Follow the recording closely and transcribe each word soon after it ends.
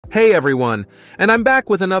Hey everyone, and I'm back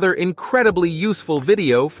with another incredibly useful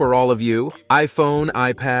video for all of you iPhone,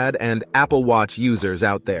 iPad, and Apple Watch users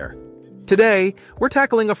out there. Today, we're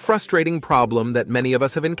tackling a frustrating problem that many of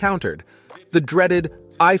us have encountered, the dreaded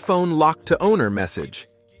iPhone lock to owner message,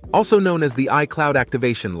 also known as the iCloud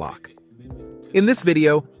activation lock. In this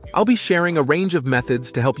video, I'll be sharing a range of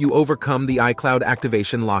methods to help you overcome the iCloud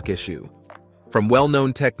activation lock issue. From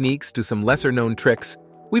well-known techniques to some lesser-known tricks,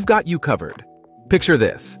 we've got you covered. Picture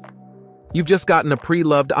this. You've just gotten a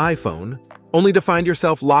pre-loved iPhone, only to find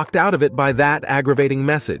yourself locked out of it by that aggravating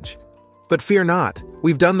message. But fear not,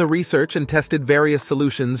 we've done the research and tested various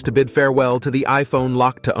solutions to bid farewell to the iPhone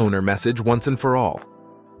lock to owner message once and for all.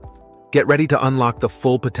 Get ready to unlock the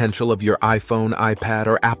full potential of your iPhone, iPad,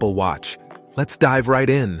 or Apple Watch. Let's dive right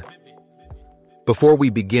in. Before we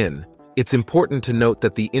begin, it's important to note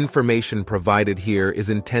that the information provided here is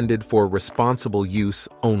intended for responsible use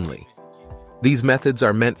only. These methods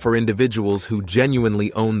are meant for individuals who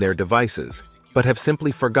genuinely own their devices, but have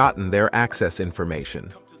simply forgotten their access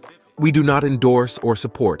information. We do not endorse or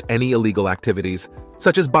support any illegal activities,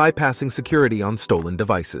 such as bypassing security on stolen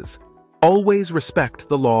devices. Always respect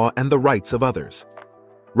the law and the rights of others.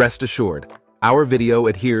 Rest assured, our video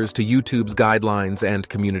adheres to YouTube's guidelines and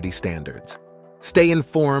community standards. Stay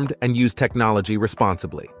informed and use technology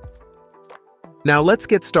responsibly. Now let's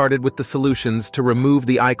get started with the solutions to remove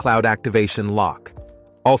the iCloud activation lock,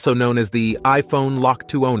 also known as the iPhone lock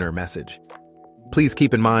to owner message. Please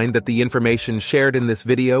keep in mind that the information shared in this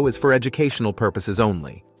video is for educational purposes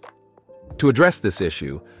only. To address this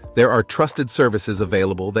issue, there are trusted services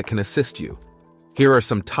available that can assist you. Here are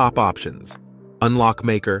some top options: Unlock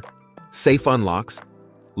Maker, Safe Unlocks,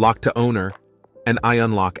 Lock to Owner, and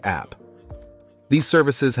iUnlock app. These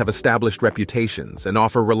services have established reputations and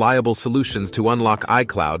offer reliable solutions to unlock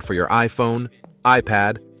iCloud for your iPhone,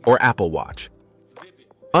 iPad, or Apple Watch.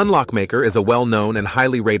 Unlock Maker is a well-known and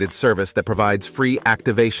highly rated service that provides free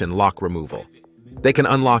activation lock removal. They can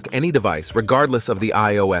unlock any device regardless of the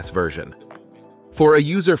iOS version. For a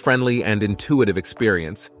user-friendly and intuitive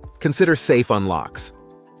experience, consider Safe Unlocks.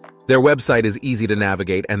 Their website is easy to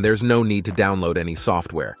navigate and there's no need to download any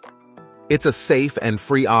software. It's a safe and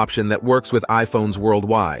free option that works with iPhones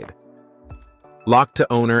worldwide. Lock to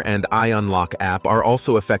Owner and iUnlock app are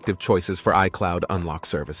also effective choices for iCloud unlock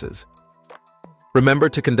services. Remember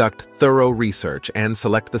to conduct thorough research and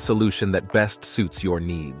select the solution that best suits your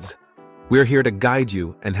needs. We're here to guide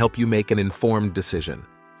you and help you make an informed decision.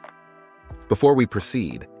 Before we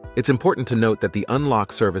proceed, it's important to note that the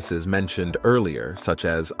unlock services mentioned earlier, such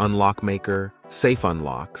as Unlock Maker, Safe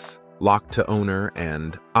Unlocks, Lock to Owner,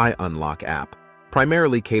 and iUnlock app,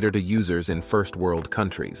 primarily cater to users in first-world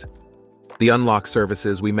countries. The unlock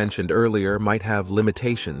services we mentioned earlier might have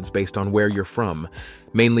limitations based on where you're from.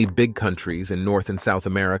 Mainly big countries in North and South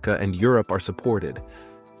America and Europe are supported.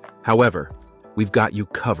 However, we've got you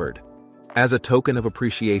covered. As a token of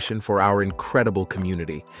appreciation for our incredible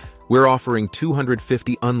community, we're offering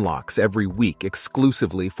 250 unlocks every week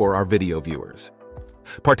exclusively for our video viewers.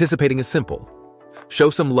 Participating is simple. Show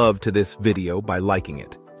some love to this video by liking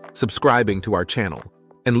it, subscribing to our channel,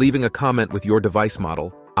 and leaving a comment with your device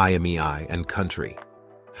model, IMEI, and country.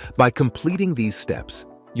 By completing these steps,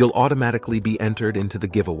 you'll automatically be entered into the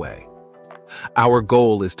giveaway. Our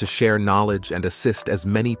goal is to share knowledge and assist as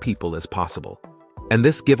many people as possible. And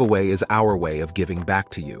this giveaway is our way of giving back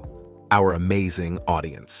to you, our amazing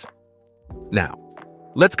audience. Now,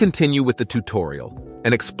 let's continue with the tutorial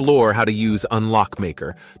and explore how to use Unlock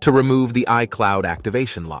Maker to remove the iCloud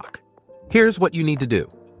activation lock. Here's what you need to do.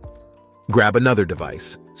 Grab another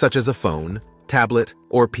device, such as a phone, tablet,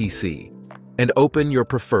 or PC, and open your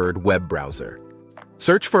preferred web browser.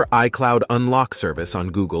 Search for iCloud Unlock Service on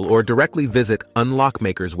Google or directly visit Unlock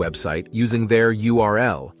Maker's website using their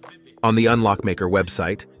URL. On the Unlock Maker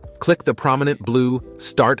website, click the prominent blue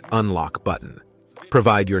Start Unlock button.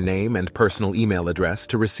 Provide your name and personal email address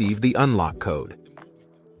to receive the unlock code.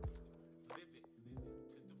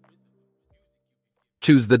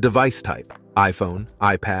 Choose the device type, iPhone,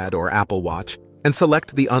 iPad, or Apple Watch, and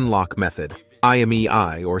select the unlock method,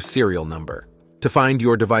 IMEI or serial number. To find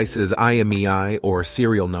your device's IMEI or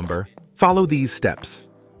serial number, follow these steps.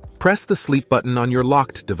 Press the sleep button on your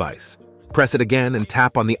locked device. Press it again and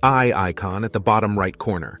tap on the eye icon at the bottom right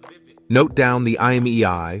corner. Note down the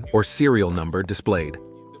IMEI or serial number displayed.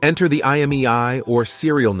 Enter the IMEI or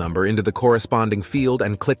serial number into the corresponding field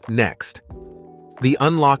and click Next. The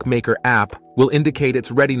Unlock Maker app will indicate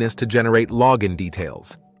its readiness to generate login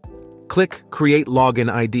details. Click Create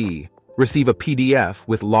Login ID, receive a PDF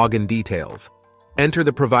with login details. Enter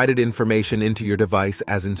the provided information into your device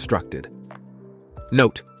as instructed.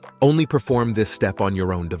 Note, Only perform this step on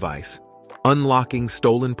your own device. Unlocking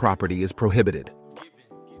stolen property is prohibited.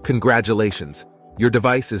 Congratulations, your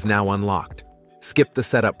device is now unlocked. Skip the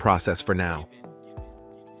setup process for now.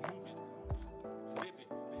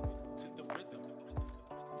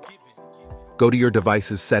 Go to your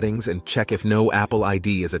device's settings and check if no Apple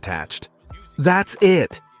ID is attached. That's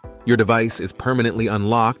it! Your device is permanently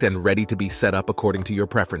unlocked and ready to be set up according to your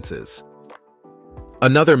preferences.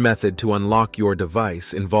 Another method to unlock your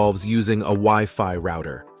device involves using a Wi-Fi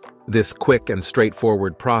router. This quick and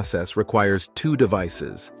straightforward process requires two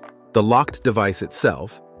devices: the locked device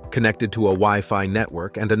itself, connected to a Wi-Fi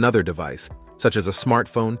network, and another device, such as a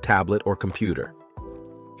smartphone, tablet, or computer.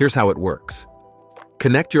 Here's how it works.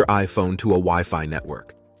 Connect your iPhone to a Wi-Fi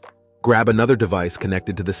network. Grab another device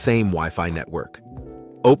connected to the same Wi-Fi network.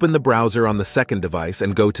 Open the browser on the second device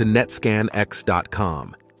and go to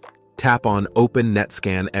netscanx.com. Tap on Open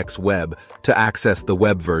NetscanX Web to access the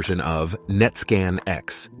web version of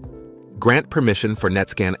NetscanX. Grant permission for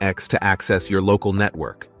NetscanX to access your local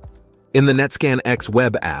network. In the NetscanX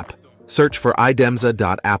web app, search for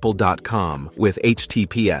idemsa.apple.com with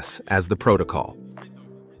HTTPS as the protocol.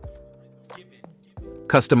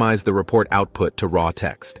 Customize the report output to raw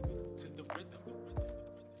text.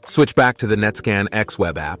 Switch back to the NetscanX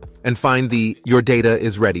web app and find the Your Data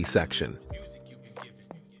is Ready section.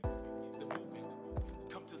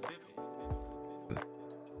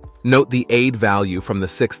 Note the aid value from the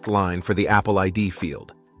sixth line for the Apple ID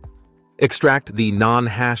field. Extract the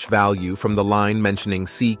non-hash value from the line mentioning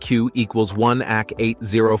CQ equals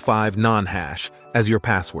 1AC805 non-hash as your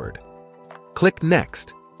password. Click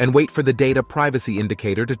Next and wait for the data privacy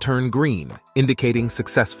indicator to turn green, indicating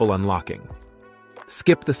successful unlocking.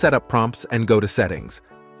 Skip the setup prompts and go to Settings.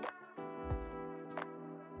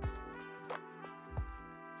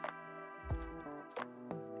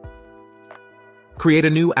 Create a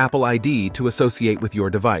new Apple ID to associate with your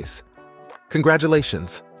device.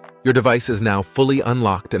 Congratulations! Your device is now fully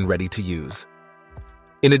unlocked and ready to use.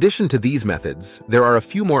 In addition to these methods, there are a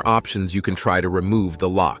few more options you can try to remove the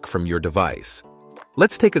lock from your device.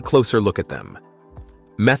 Let's take a closer look at them.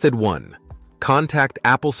 Method 1. Contact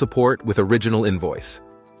Apple support with original invoice.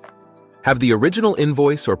 Have the original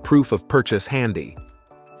invoice or proof of purchase handy.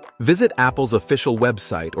 Visit Apple's official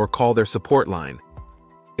website or call their support line.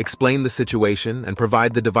 Explain the situation and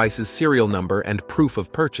provide the device's serial number and proof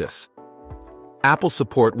of purchase. Apple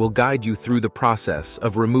support will guide you through the process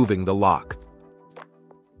of removing the lock.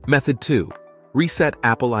 Method 2. Reset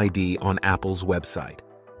Apple ID on Apple's website.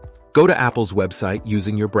 Go to Apple's website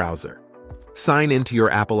using your browser. Sign into your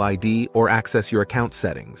Apple ID or access your account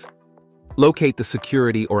settings. Locate the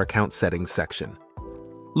Security or Account Settings section.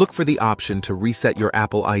 Look for the option to reset your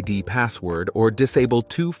Apple ID password or disable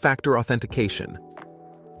two-factor authentication.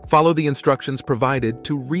 Follow the instructions provided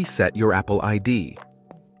to reset your Apple ID.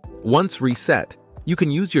 Once reset, you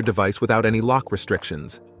can use your device without any lock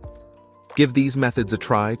restrictions. Give these methods a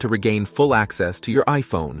try to regain full access to your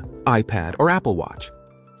iPhone, iPad, or Apple Watch.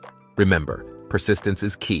 Remember, persistence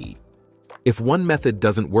is key. If one method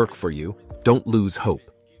doesn't work for you, don't lose hope.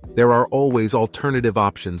 There are always alternative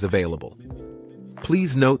options available.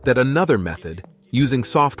 Please note that another method, using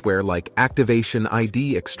software like Activation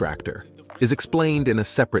ID Extractor, is explained in a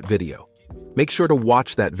separate video. Make sure to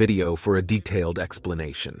watch that video for a detailed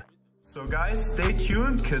explanation. So guys, stay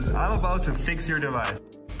tuned because I'm about to fix your device.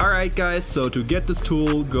 Alright guys, so to get this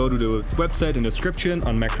tool, go to the website in the description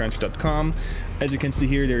on MacCrunch.com. As you can see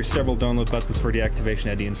here, there are several download buttons for the Activation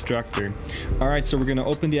ID Instructor. Alright, so we're going to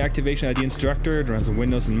open the Activation ID Instructor. It runs on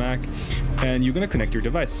Windows and Mac, and you're going to connect your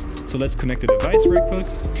device. So let's connect the device real quick,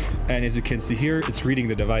 and as you can see here, it's reading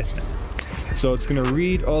the device now. So it's going to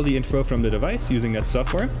read all the info from the device using that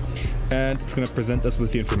software, and it's going to present us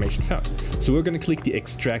with the information found. So we're going to click the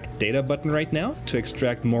Extract Data button right now to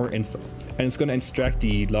extract more info. And it's going to extract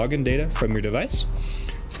the login data from your device.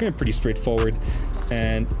 It's going to be pretty straightforward.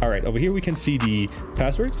 And all right, over here we can see the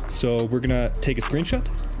password. So we're going to take a screenshot,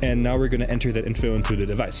 and now we're going to enter that info into the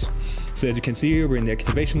device. So as you can see here, we're in the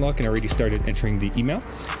activation lock and already started entering the email.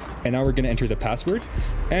 And now we're going to enter the password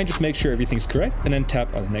and just make sure everything's correct, and then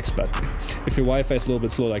tap on the next button. If your Wi-Fi is a little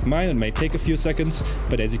bit slow like mine, it might take a few seconds,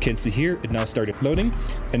 but as you can see here, it now started loading,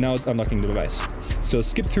 and now it's unlocking the device. So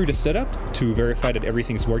skip through the setup to verify that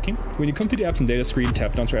everything's working. When you come to the Apps and Data screen,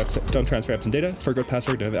 tap Don't Transfer Apps and Data, Forgot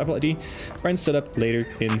Password, Don't Have Apple ID, or in Setup later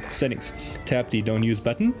in Settings. Tap the Don't Use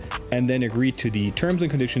button, and then agree to the terms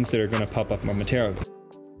and conditions that are going to pop up momentarily.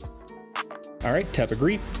 Alright, tap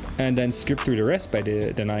agree, and then skip through the rest by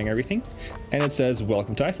denying everything. And it says,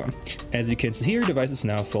 welcome to iPhone. As you can see here, device is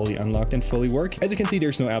now fully unlocked and fully work. As you can see,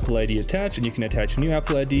 there's no Apple ID attached, and you can attach a new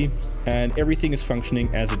Apple ID, and everything is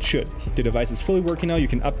functioning as it should. The device is fully working now. You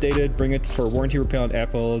can update it, bring it for warranty repair on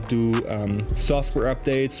Apple, do software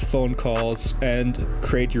updates, phone calls, and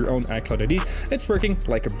create your own iCloud ID. It's working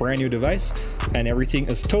like a brand new device, and everything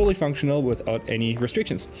is totally functional without any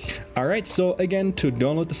restrictions. Alright, so again, to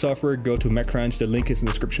download the software, go to MacCrunch. The link is in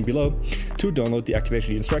the description below to download the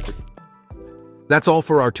Activation ID Extractor. That's all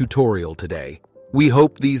for our tutorial today. We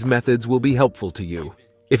hope these methods will be helpful to you.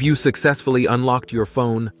 If you successfully unlocked your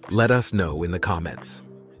phone, let us know in the comments.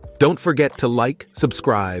 Don't forget to like,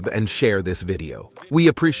 subscribe, and share this video. We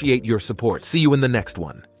appreciate your support. See you in the next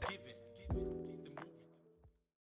one.